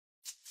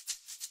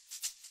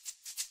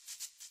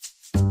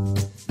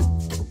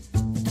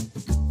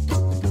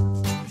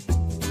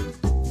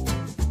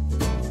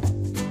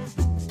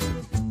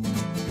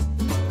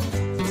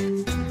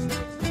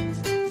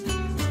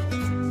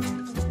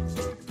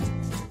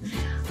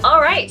All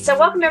right, so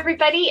welcome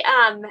everybody.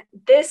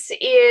 This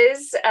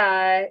is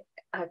a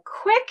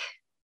quick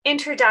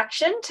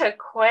introduction to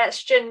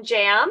Question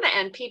Jam,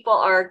 and people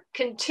are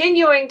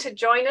continuing to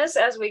join us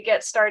as we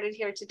get started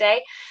here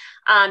today.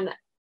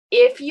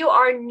 If you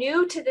are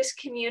new to this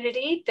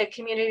community, the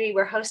community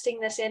we're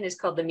hosting this in is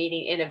called the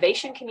Meeting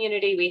Innovation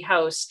Community. We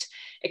host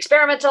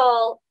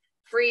experimental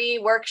free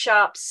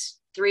workshops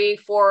 3,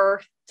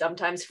 4,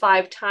 sometimes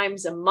 5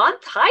 times a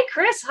month. Hi,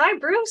 Chris. Hi,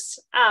 Bruce.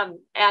 And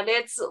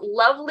it's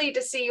lovely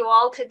to see you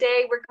all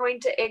today. We're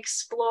going to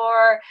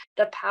explore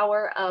the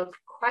power of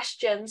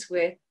questions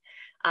with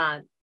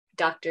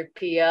Dr.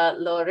 Pia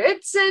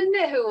Lauritsen,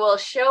 who will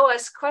show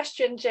us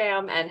Question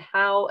Jam and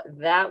how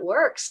that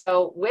works.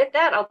 So with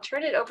that, I'll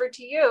turn it over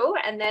to you.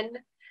 And then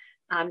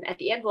at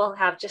the end, we'll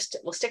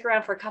stick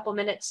around for a couple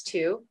minutes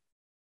to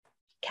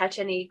catch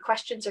any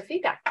questions or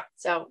feedback.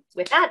 So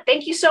with that,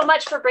 thank you so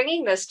much for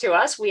bringing this to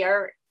us. We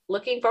are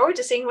looking forward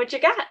to seeing what you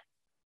got.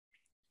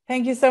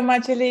 Thank you so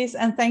much, Elise.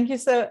 And thank you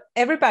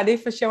everybody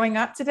for showing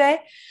up today.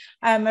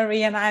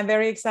 Maria and I are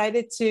very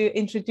excited to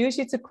introduce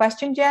you to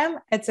Question Jam.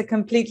 It's a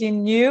completely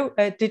new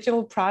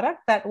digital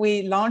product that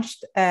we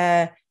launched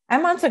a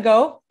month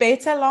ago,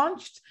 beta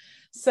launched.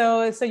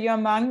 So you're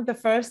among the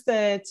first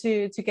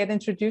to get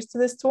introduced to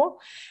this tool.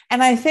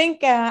 And I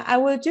think I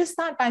will just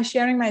start by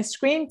sharing my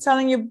screen,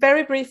 telling you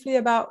very briefly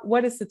about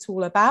what is the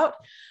tool about.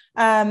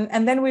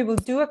 And then we will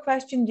do a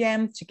Question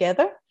Jam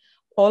together,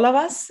 all of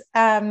us.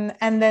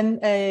 And then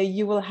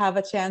you will have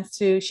a chance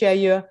to share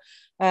your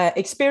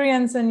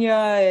experience and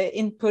your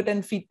input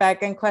and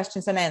feedback and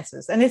questions and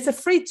answers. And it's a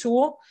free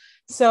tool.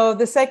 So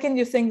the second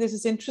you think this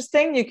is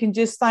interesting, you can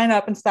just sign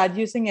up and start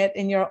using it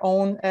in your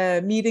own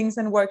meetings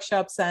and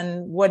workshops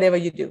and whatever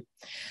you do.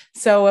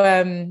 So,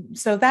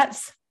 so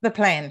that's the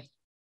plan.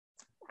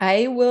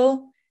 I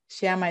will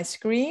share my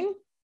screen.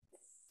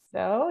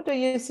 So do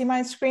you see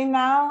my screen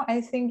now?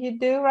 I think you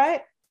do,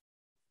 right?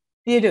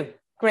 You do.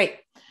 Great.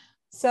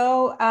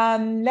 So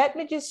let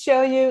me just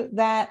show you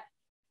that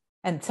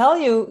and tell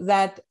you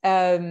that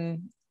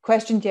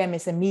Question Jam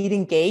is a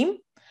meeting game.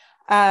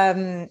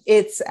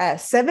 It's a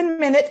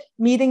 7-minute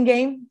meeting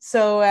game.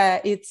 So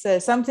it's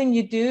something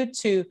you do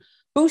to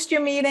boost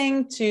your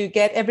meeting, to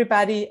get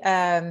everybody,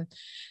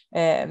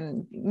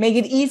 make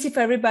it easy for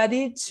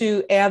everybody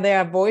to air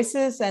their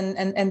voices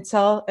and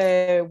tell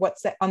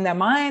what's on their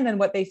mind and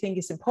what they think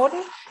is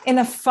important in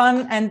a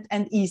fun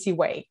and easy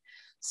way.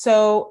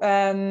 So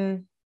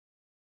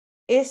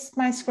is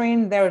my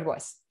screen, there it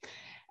was.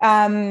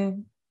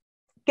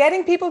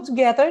 Getting people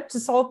together to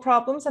solve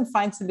problems and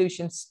find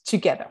solutions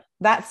together.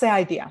 That's the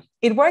idea.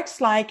 It works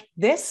like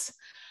this.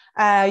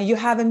 You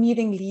have a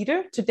meeting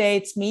leader. Today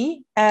it's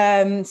me,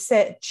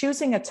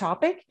 choosing a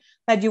topic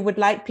that you would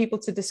like people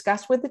to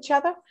discuss with each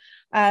other,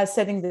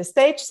 setting the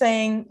stage,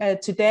 saying,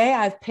 today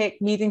I've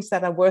picked meetings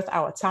that are worth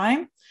our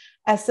time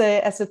as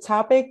a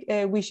topic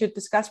we should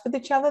discuss with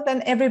each other.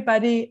 Then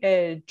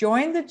everybody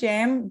join the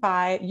jam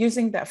by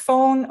using their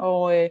phone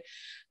or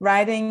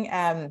writing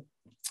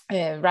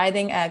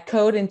a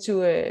code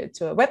into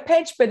a web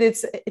page, but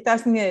it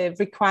doesn't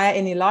require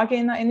any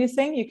login or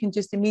anything. You can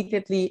just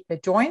immediately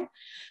join.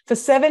 For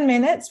 7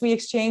 minutes, we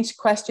exchange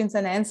questions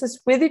and answers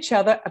with each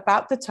other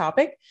about the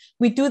topic.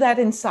 We do that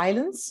in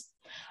silence,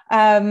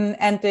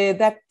 and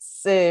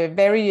that's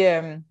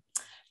very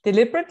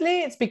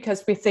deliberately. It's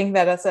because we think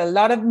that there's a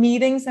lot of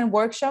meetings and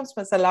workshops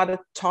with a lot of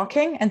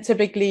talking, and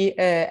typically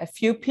a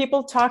few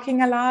people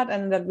talking a lot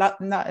and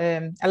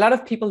a lot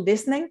of people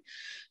listening.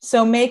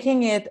 So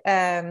making it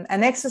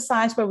an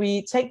exercise where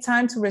we take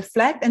time to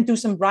reflect and do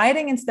some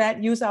writing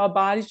instead, use our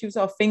bodies, use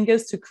our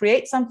fingers to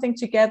create something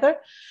together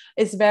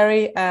is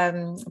very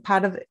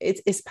part of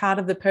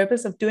the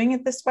purpose of doing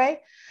it this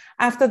way.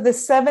 After the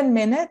 7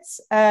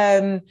 minutes,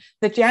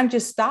 the jam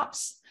just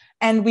stops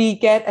and we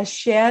get a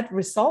shared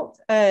result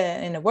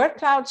in a word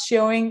cloud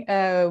showing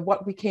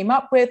what we came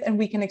up with, and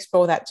we can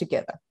explore that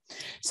together.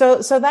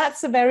 So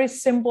that's a very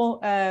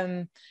simple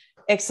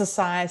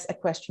exercise a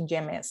Question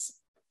Jam is.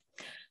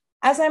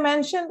 As I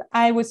mentioned,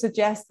 I would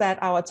suggest that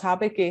our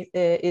topic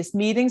is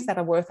meetings that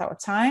are worth our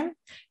time.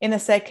 In a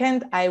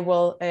second, I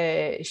will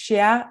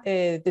share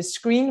the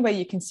screen where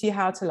you can see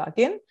how to log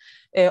in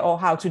or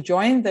how to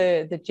join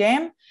the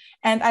jam.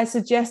 And I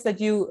suggest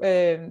that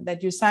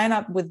you sign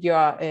up with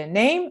your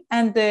name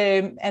and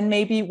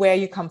maybe where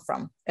you come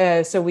from,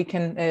 so we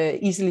can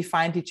easily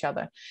find each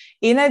other.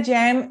 In a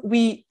jam,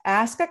 we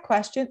ask a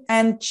question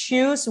and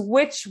choose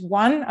which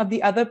one of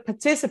the other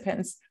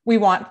participants we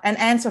want an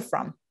answer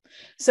from.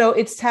 So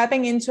it's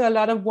tapping into a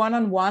lot of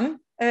one-on-one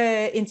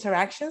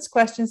interactions,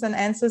 questions and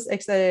answers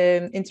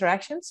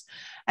interactions.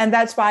 And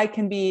that's why it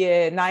can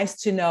be nice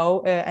to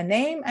know a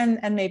name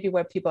and maybe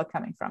where people are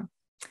coming from.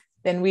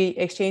 Then we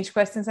exchange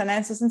questions and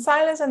answers in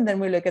silence, and then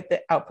we look at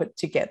the output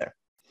together.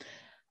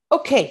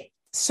 Okay,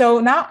 so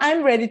now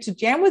I'm ready to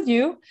jam with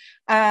you.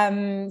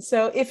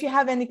 So if you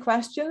have any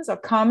questions or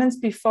comments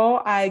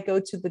before I go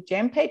to the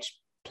jam page,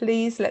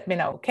 please let me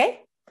know,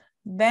 okay?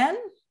 Then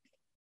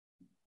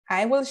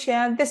I will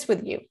share this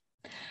with you.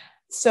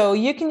 So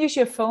you can use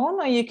your phone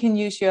or you can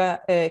use your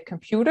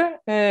computer,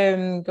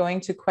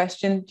 going to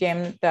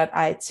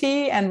questionjam.it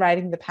and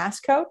writing the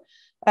passcode.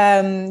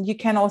 You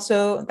can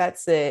also,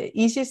 that's the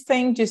easiest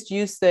thing, just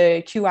use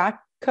the QR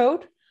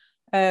code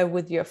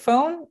with your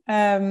phone,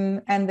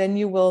 and then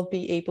you will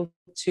be able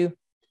to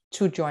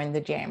join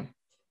the jam.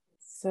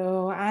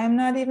 So I'm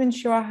not even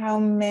sure how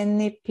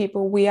many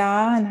people we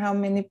are and how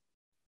many,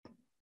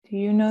 do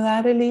you know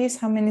that, Elise?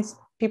 How many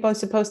people are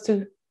supposed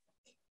to?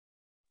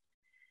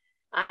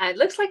 It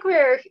looks like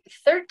we're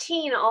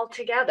 13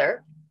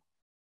 altogether.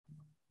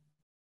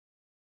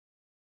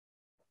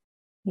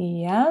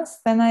 Yes,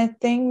 then I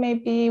think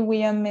maybe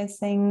we are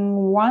missing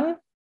one.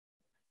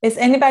 Is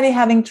anybody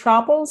having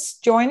troubles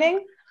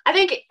joining? I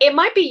think it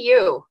might be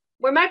you.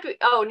 We might be,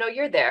 oh no,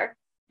 you're there.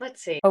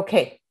 Let's see.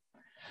 Okay.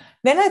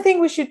 Then I think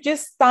we should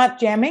just start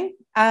jamming.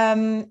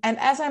 And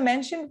as I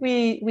mentioned,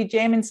 we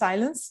jam in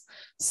silence.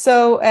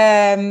 So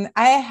I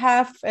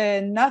have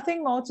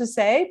nothing more to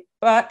say,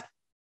 but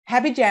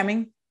happy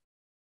jamming.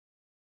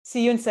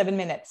 See you in 7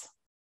 minutes.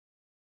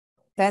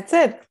 That's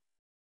it.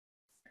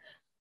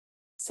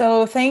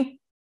 So thank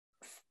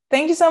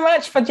you so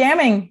much for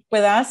jamming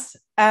with us.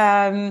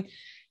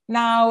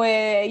 Now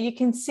you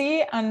can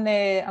see on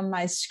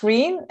my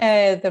screen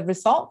the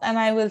result, and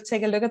I will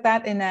take a look at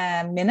that in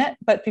a minute.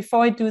 But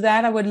before I do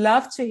that, I would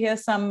love to hear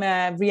some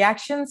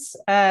reactions,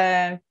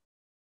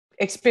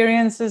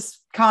 experiences,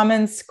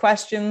 comments,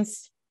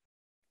 questions,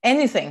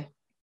 anything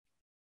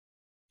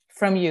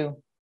from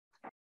you.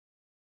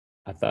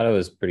 I thought it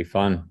was pretty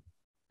fun,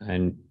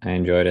 and I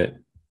enjoyed it.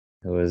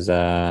 It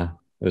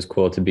was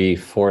cool to be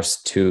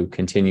forced to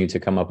continue to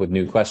come up with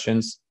new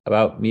questions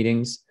about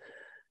meetings,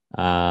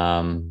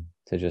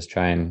 to just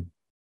try and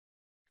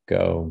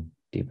go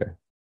deeper.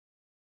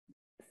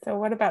 So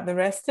what about the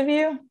rest of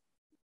you?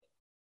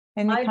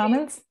 Any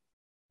comments?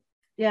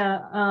 Yeah.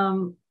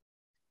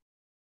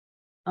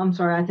 I'm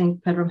sorry. I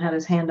think Pedram had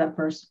his hand up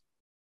first.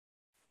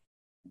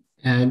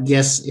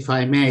 Yes, if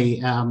I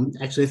may.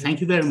 Actually, thank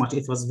you very much.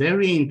 It was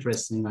very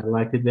interesting. I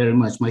liked it very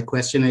much. My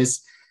question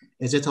is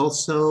it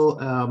also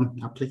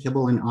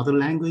applicable in other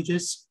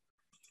languages?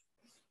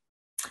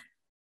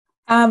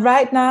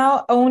 Right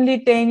now, only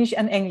Danish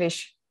and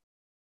English.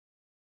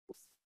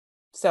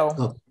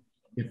 So,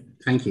 yeah,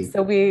 thank you.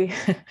 So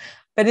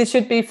but it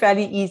should be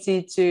fairly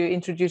easy to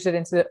introduce it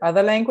into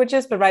other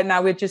languages. But right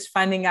now, we're just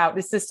finding out,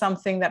 is this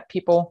something that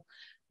people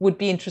would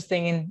be interested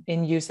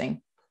in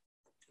using?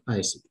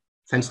 I see.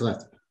 Thanks a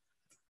lot.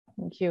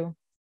 Thank you.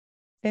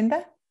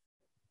 Linda?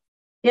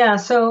 Yeah,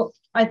 so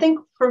I think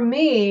for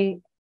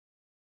me,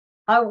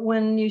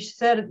 when you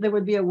said there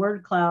would be a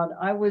word cloud,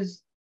 I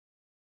was,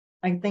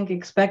 I think,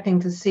 expecting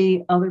to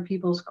see other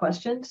people's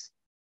questions.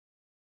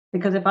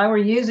 Because if I were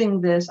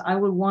using this, I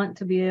would want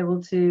to be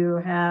able to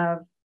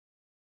have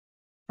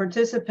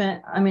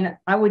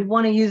I would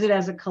want to use it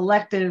as a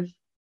collective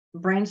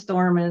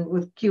brainstorm and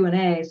with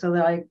Q&A so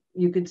that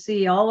you could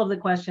see all of the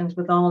questions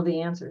with all of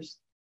the answers.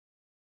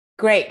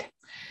 Great.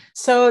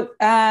 So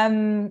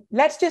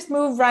let's just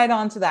move right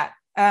on to that.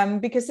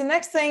 Because the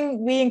next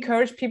thing we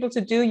encourage people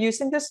to do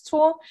using this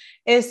tool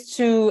is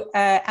to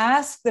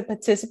ask the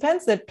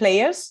participants, the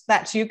players,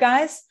 that's you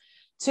guys,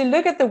 to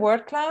look at the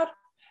word cloud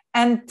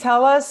and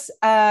tell us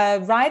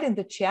right in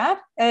the chat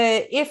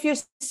if you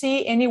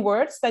see any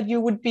words that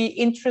you would be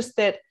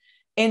interested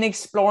in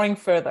exploring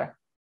further.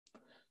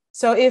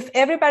 So if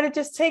everybody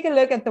just take a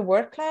look at the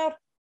word cloud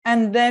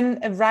and then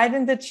write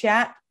in the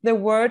chat the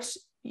words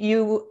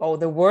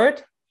the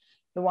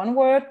one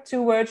word,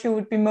 2 words you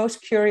would be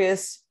most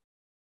curious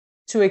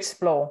to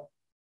explore.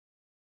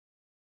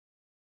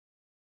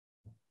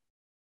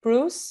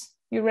 Bruce,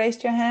 you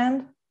raised your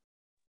hand.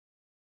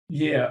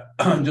 Yeah,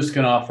 I'm just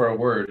going to offer a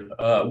word,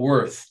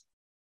 worth.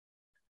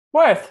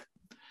 Worth.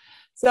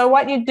 So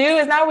what you do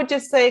is now we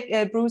just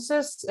take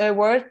Bruce's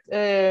word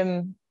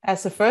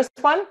as the first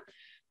one,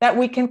 that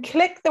we can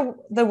click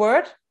the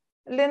word,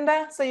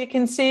 Linda, so you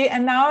can see,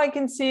 and now I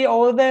can see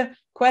all the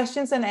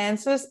questions and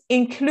answers,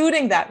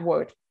 including that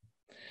word.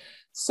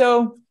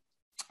 So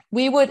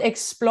we would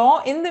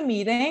explore in the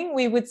meeting,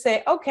 we would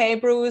say, okay,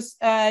 Bruce,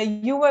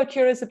 you were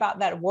curious about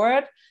that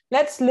word.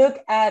 Let's look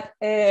at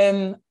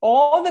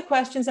all the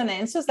questions and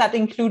answers that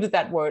included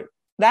that word.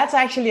 That's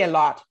actually a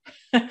lot.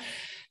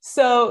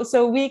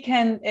 So we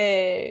can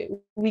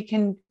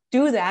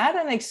do that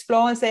and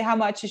explore and say, how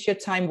much is your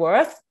time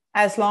worth?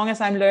 As long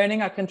as I'm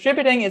learning or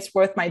contributing, it's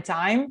worth my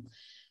time.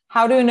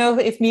 How do you know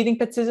if meeting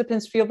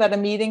participants feel that a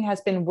meeting has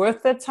been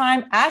worth their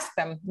time? Ask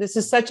them. This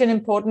is such an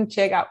important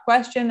checkout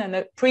question and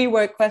a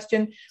pre-work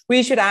question.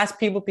 We should ask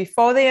people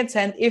before they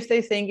attend if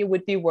they think it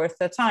would be worth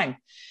their time.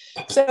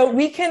 So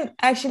we can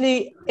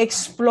actually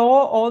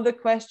explore all the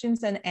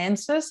questions and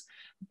answers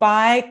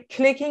by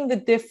clicking the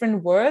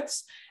different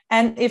words.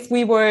 And if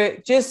we were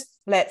just,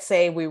 let's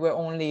say we were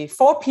only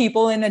 4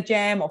 people in a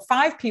jam or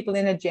 5 people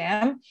in a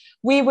jam,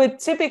 we would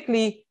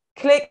typically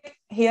click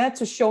here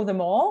to show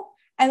them all,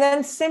 and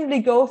then simply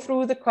go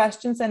through the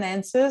questions and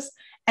answers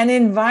and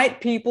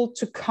invite people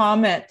to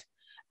comment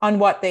on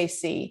what they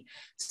see.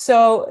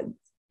 So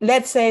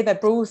let's say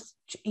that Bruce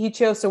he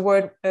chose the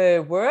word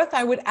worth.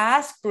 I would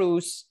ask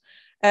Bruce,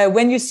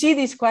 when you see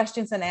these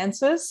questions and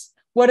answers,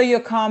 what are your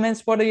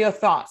comments? What are your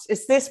thoughts?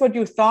 Is this what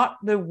you thought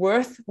the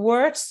worth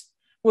words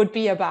would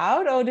be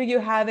about, or do you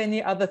have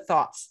any other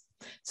thoughts?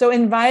 So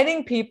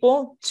inviting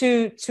people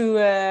to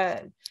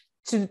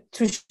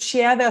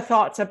share their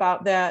thoughts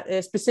about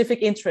their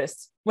specific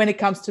interests when it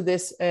comes to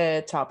this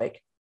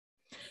topic.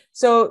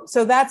 So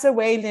that's a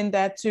way,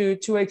 Linda,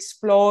 to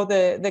explore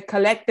the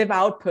collective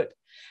output.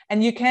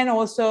 And you can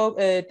also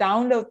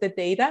download the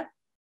data.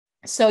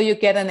 So you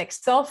get an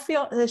Excel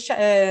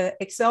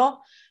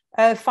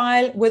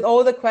file with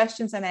all the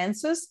questions and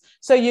answers.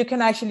 So you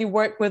can actually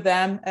work with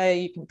them.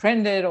 You can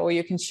print it, or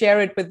you can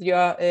share it with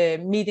your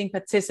meeting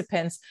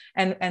participants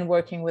and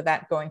working with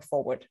that going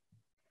forward.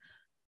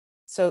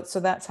 So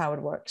that's how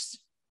it works.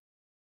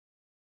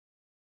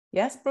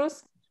 Yes,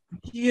 Bruce?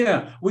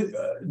 Yeah, with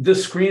the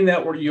screen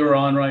that you're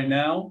on right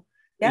now,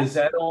 yeah. Is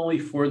that only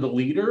for the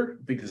leader?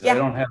 Because yeah. I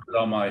don't have it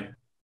on my.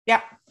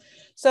 Yeah.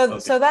 So okay.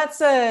 So that's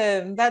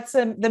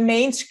the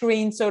main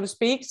screen, so to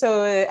speak.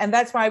 So and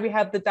that's why we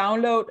have the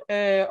download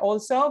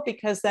also,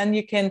 because then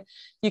you can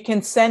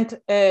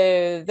send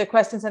the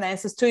questions and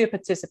answers to your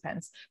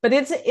participants. But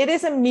it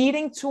is a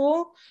meeting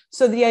tool.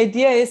 So the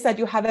idea is that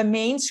you have a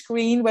main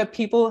screen where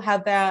people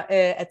have their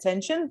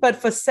attention, but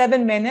for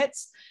 7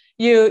 minutes.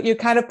 You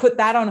kind of put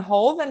that on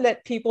hold and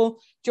let people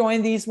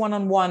join these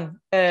one-on-one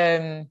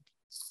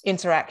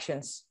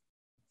interactions.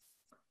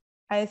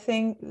 I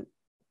think,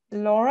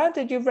 Laura,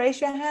 did you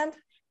raise your hand?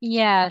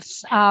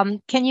 Yes.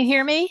 Can you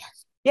hear me?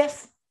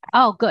 Yes.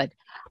 Oh, good.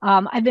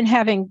 I've been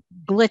having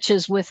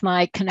glitches with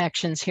my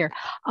connections here.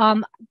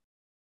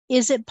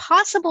 Is it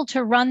possible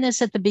to run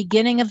this at the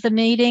beginning of the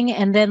meeting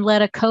and then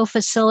let a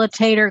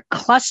co-facilitator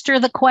cluster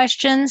the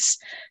questions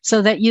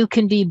so that you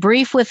can be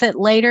brief with it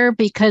later?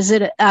 Because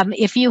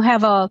if you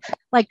have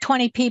like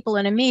 20 people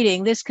in a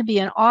meeting, this could be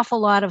an awful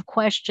lot of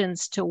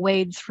questions to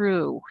wade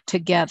through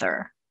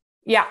together.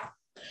 Yeah,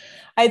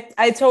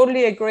 I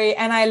totally agree.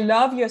 And I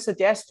love your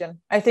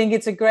suggestion. I think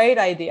it's a great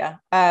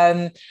idea.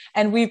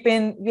 And we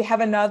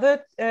have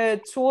another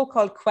tool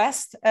called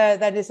Quest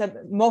that is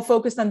more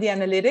focused on the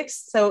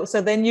analytics.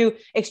 So then you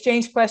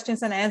exchange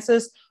questions and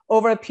answers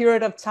over a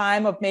period of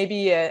time of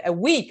maybe a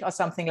week or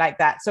something like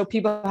that. So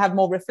people have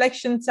more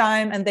reflection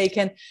time and they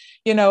can,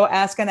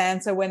 ask and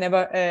answer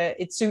whenever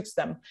it suits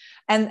them.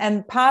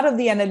 And part of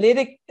the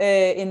analytic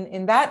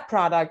in that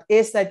product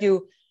is that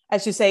you,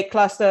 as you say,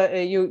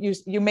 cluster,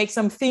 you make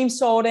some theme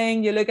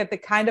sorting, you look at the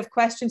kind of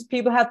questions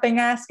people have been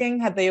asking.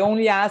 Have they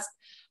only asked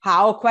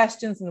how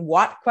questions and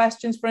what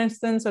questions, for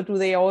instance, or do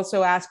they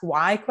also ask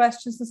why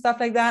questions and stuff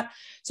like that?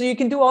 So you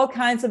can do all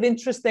kinds of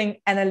interesting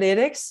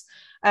analytics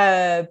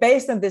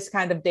based on this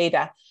kind of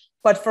data.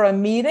 But for a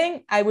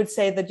meeting, I would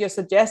say that your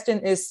suggestion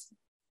is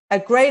a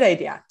great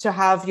idea to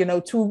have,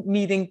 2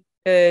 meeting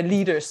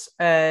leaders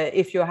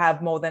if you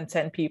have more than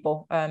 10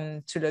 people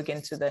to look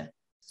into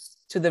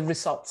the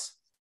results.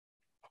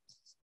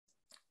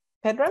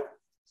 Pedram?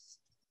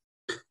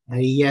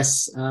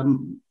 Yes.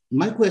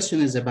 My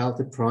question is about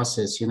the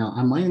process.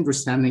 My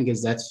understanding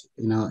is that,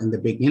 in the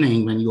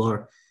beginning, when you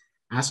are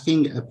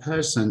asking a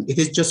person, it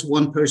is just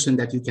one person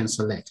that you can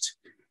select.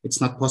 It's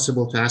not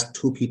possible to ask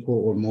 2 people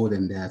or more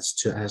than that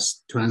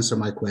to answer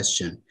my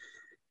question.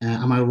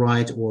 Am I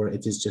right, or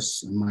it is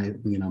just my?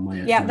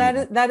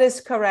 Yeah, that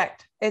is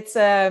correct. It's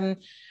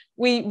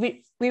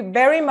we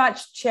very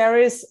much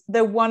cherish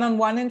the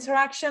one-on-one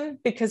interaction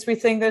because we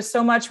think there's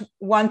so much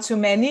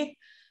one-to-many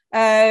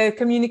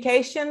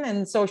communication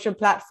and social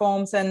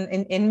platforms and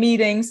in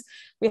meetings.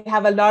 We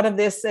have a lot of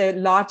this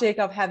logic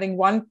of having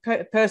one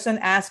person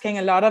asking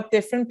a lot of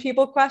different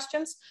people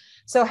questions.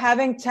 So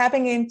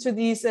tapping into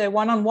these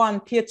one-on-one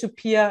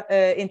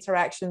peer-to-peer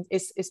interactions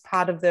is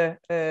part of the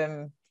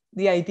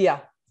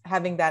idea,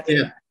 having that.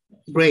 Yeah.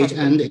 Great.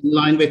 And in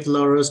line with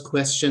Laura's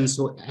question,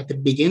 so at the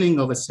beginning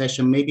of a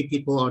session, maybe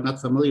people are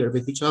not familiar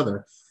with each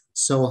other.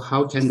 So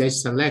how can they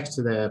select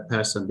the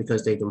person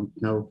because they don't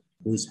know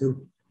who's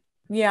who?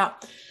 Yeah.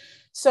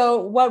 So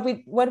what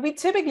we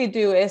typically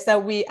do is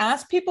that we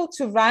ask people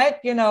to write,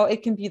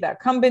 it can be their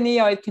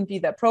company or it can be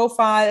their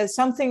profile,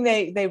 something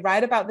they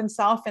write about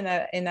themselves in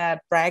a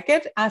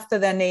bracket after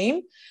their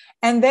name.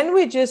 And then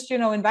we just,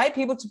 invite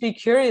people to be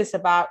curious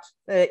about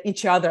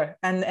each other.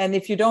 And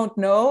if you don't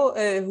know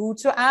who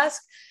to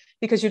ask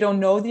because you don't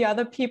know the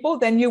other people,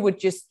 then you would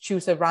just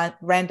choose a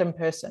random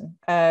person.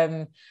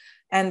 And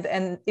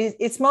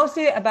it's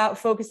mostly about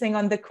focusing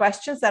on the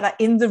questions that are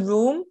in the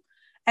room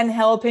and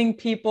helping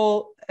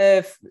people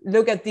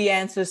look at the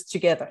answers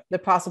together, the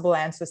possible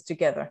answers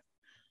together.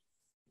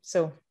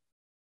 So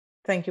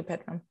thank you,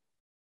 Pedram.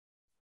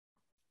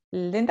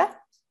 Linda?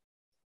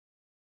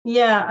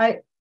 Yeah,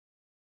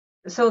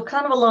 so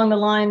kind of along the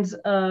lines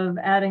of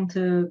adding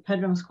to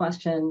Pedram's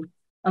question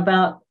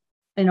about,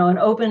 an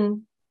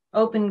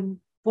open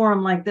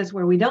forum like this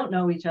where we don't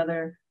know each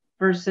other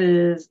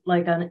versus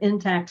like an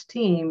intact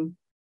team.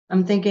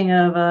 I'm thinking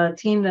of a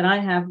team that I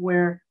have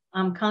where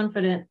I'm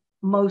confident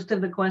most of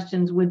the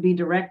questions would be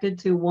directed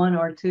to 1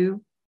 or 2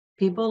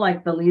 people,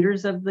 like the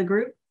leaders of the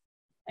group.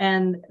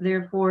 And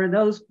therefore,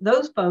 those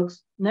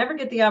folks never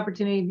get the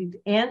opportunity to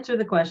answer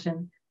the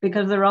question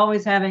because they're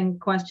always having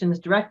questions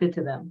directed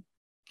to them.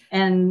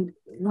 And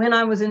when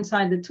I was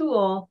inside the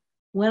tool,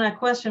 when a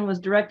question was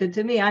directed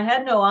to me, I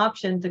had no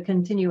option to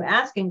continue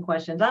asking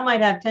questions. I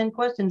might have 10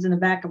 questions in the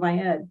back of my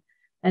head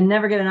and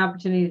never get an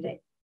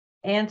opportunity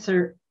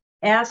to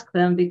ask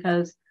them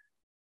because,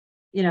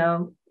 you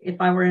know, if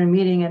I were in a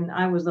meeting and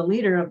I was the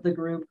leader of the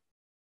group,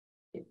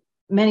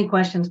 many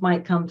questions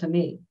might come to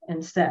me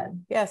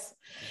instead. Yes.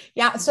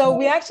 Yeah. So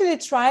we actually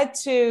tried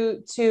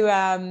to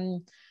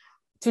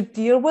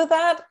deal with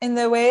that in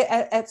the way,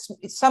 as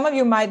some of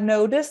you might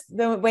notice,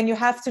 when you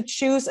have to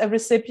choose a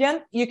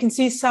recipient, you can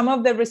see some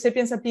of the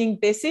recipients are being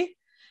busy.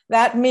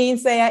 That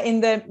means they are in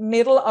the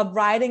middle of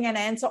writing an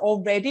answer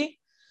already.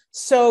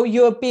 So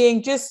you're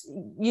being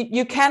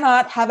you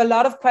cannot have a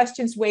lot of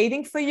questions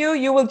waiting for you.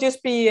 You will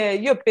just be,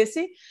 you're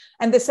busy.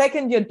 And the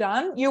second you're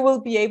done, you will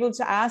be able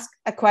to ask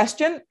a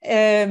question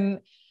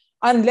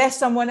unless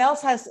someone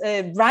else has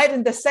right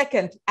in the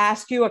second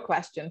ask you a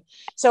question.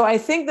 So I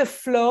think the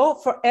flow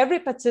for every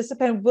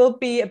participant will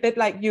be a bit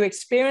like you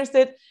experienced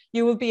it.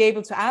 You will be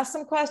able to ask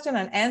some questions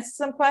and answer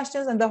some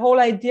questions. And the whole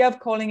idea of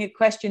calling it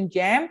Question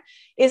Jam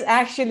is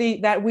actually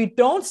that we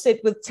don't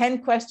sit with 10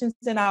 questions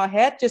in our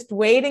head, just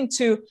waiting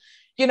to,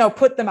 you know,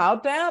 put them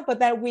out there, but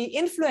that we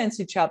influence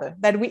each other,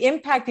 that we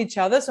impact each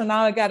other. So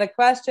now I got a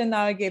question,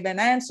 now I give an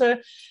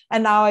answer,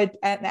 and now I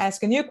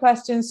ask a new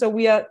question. So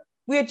we are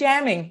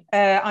jamming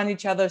on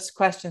each other's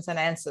questions and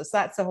answers.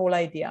 That's the whole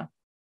idea.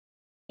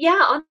 Yeah,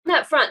 on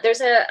that front,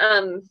 there's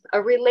a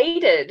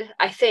related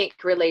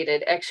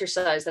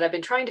exercise that I've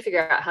been trying to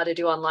figure out how to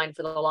do online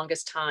for the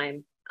longest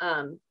time,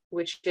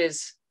 which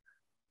is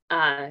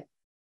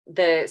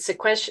the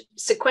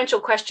sequential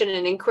question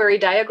and inquiry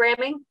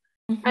diagramming.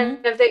 Mm-hmm.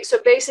 And so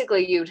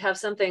basically you'd have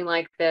something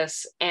like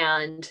this,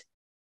 and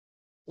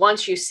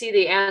once you see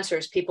the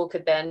answers, people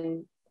could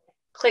then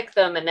click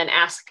them and then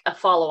ask a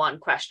follow-on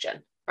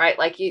question, right?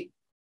 Like you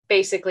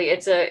basically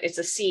it's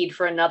a seed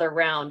for another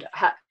round.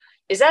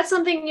 Is that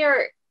something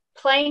you're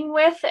playing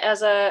with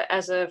as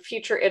a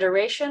future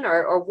iteration,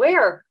 or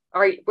where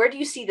do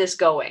you see this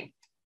going?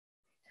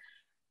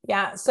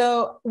 Yeah,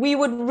 so we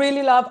would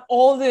really love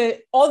all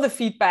the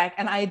feedback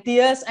and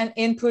ideas and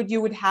input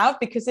you would have,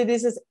 because it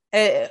is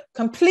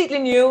completely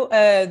new.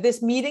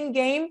 This meeting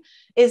game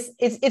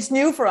it's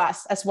new for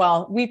us as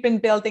well. We've been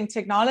building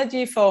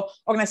technology for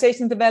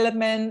organization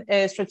development,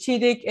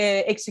 strategic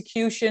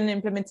execution,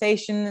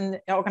 implementation, and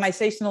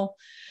organizational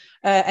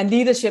and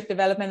leadership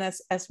development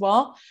as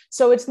well.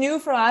 So it's new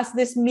for us,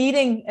 this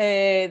meeting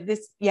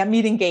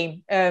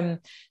game.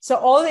 So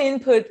all the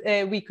input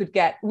we could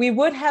get, we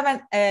would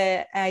have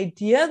an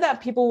idea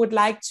that people would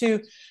like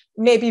to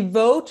maybe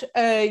vote,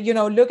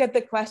 look at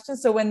the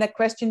questions. So when the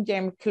question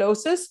jam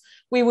closes,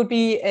 we would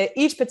be,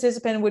 each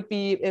participant would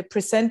be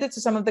presented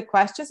to some of the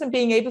questions and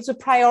being able to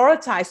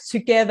prioritize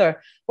together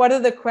what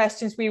are the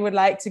questions we would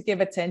like to give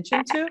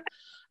attention to.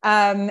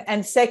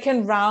 And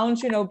second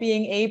round,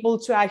 being able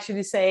to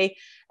actually say,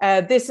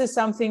 this is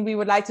something we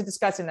would like to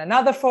discuss in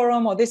another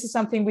forum, or this is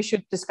something we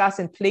should discuss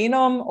in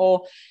plenum,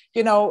 or,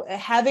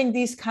 having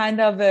these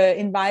kind of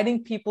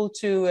inviting people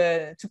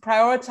to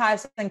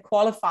prioritize and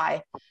qualify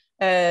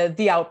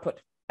the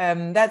output.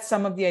 That's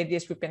some of the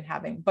ideas we've been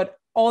having, but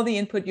all the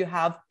input you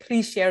have,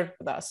 please share it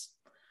with us.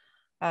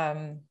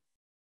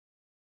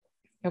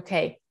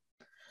 Okay.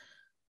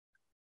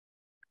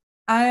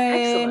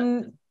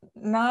 I'm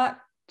not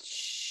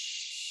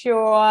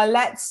sure.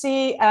 Let's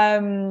see.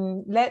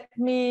 Let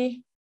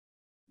me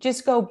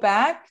just go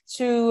back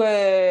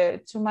to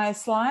my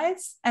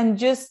slides and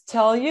just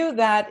tell you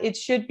that it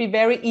should be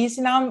very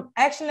easy. Now I'm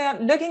actually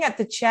looking at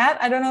the chat.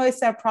 I don't know,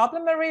 is there a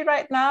problem, Marie,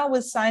 right now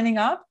with signing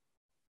up?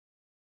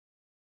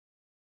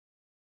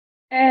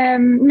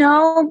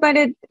 No, but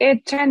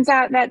it turns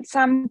out that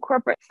some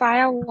corporate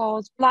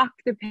firewalls block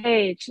the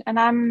page, and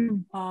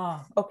I'm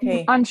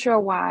unsure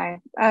why.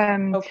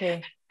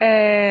 Okay.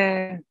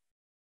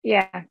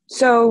 Yeah,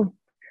 so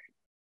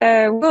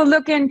we'll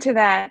look into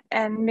that,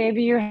 and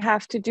maybe you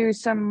have to do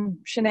some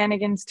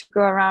shenanigans to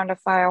go around a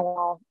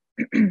firewall.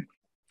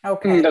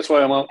 Okay. That's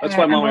why I'm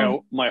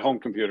on my home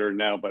computer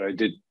now, but I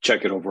did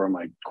check it over on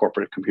my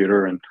corporate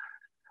computer.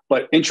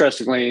 But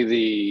interestingly,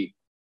 the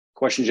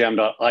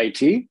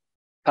questionjam.it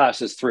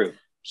passes through.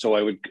 So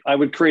I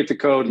would create the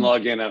code and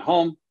log in at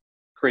home,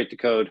 create the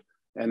code,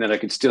 and then I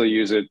could still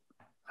use it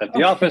at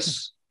the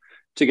office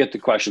to get the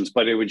questions,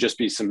 but it would just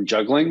be some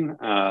juggling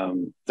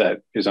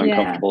that is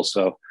uncomfortable.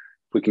 So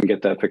if we can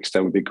get that fixed,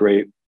 that would be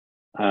great.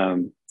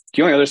 The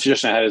only other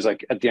suggestion I had is,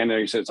 like, at the end there,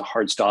 you said it's a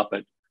hard stop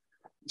at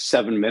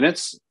 7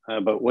 minutes.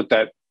 But what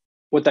that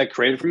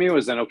created for me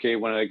was then, okay,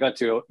 when I got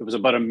to, it was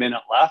about a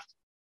minute left,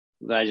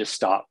 then I just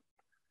stopped.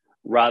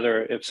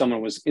 Rather, if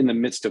someone was in the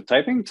midst of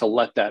typing, to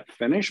let that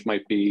finish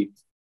might be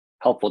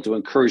helpful to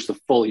encourage the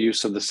full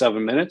use of the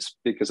 7 minutes,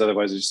 because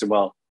otherwise I just said,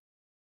 well,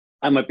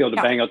 I might be able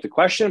to bang out the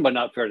question, but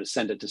not fair to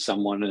send it to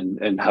someone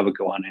and have it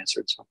go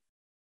unanswered. So.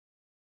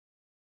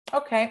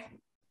 Okay,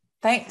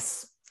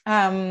 thanks.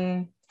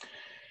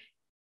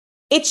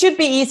 it should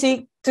be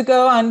easy to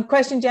go on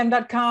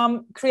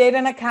questionjam.com, create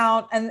an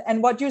account,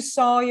 and what you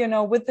saw,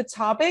 with the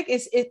topic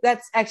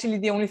that's actually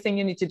the only thing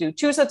you need to do.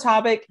 Choose a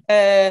topic,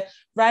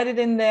 write it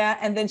in there,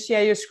 and then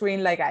share your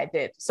screen like I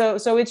did.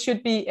 So it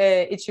should be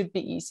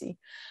easy.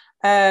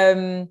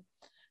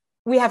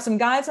 We have some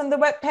guides on the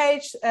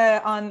webpage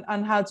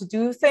on how to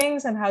do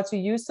things and how to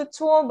use the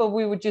tool, but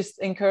we would just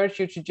encourage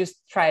you to just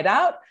try it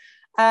out.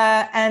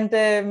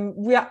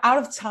 We are out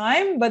of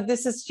time, but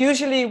this is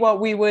usually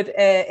what we would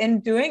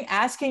end doing,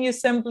 asking you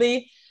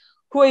simply,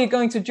 who are you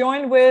going to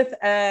join with,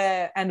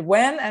 and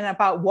when, and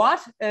about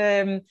what?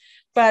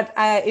 But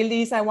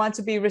Elise, I want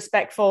to be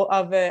respectful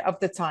of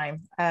the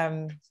time.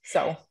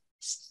 So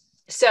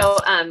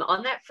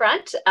on that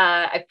front,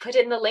 I put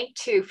in the link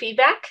to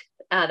feedback.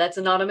 That's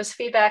anonymous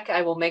feedback.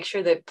 I will make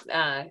sure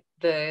that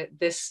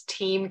this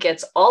team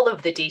gets all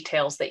of the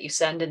details that you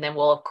send, and then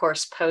we'll of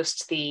course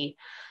post the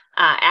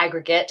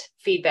aggregate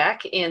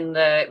feedback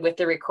with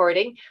the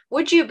recording.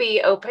 Would you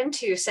be open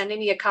to sending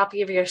me a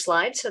copy of your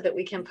slides so that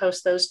we can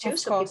post those too,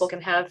 so people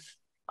can have?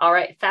 All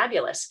right,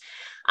 fabulous.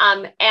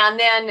 And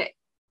then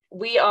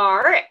we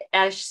are,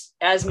 as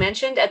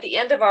mentioned, at the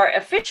end of our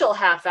official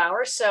half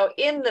hour. So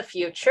in the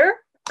future,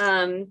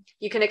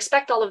 you can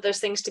expect all of those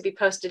things to be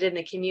posted in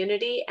the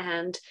community,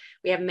 and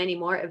we have many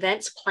more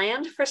events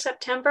planned for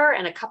September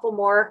and a couple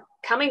more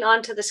coming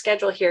onto the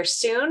schedule here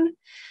soon.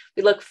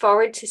 We look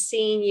forward to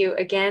seeing you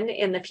again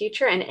in the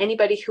future, and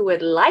anybody who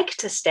would like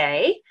to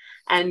stay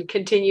and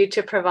continue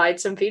to provide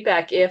some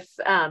feedback, if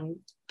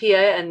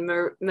Pia and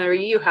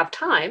Marie, you have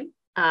time,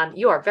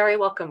 you are very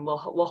welcome. We'll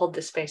hold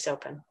this space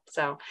open.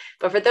 So,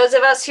 but for those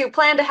of us who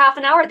planned a half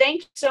an hour,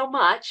 thank you so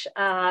much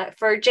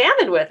for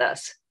jamming with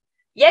us.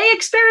 Yay,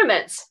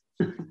 experiments.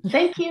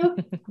 Thank you.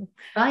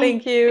 Bye.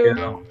 Thank you.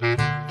 Yeah.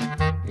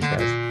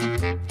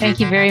 Thank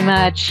you very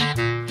much.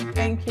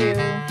 Thank you.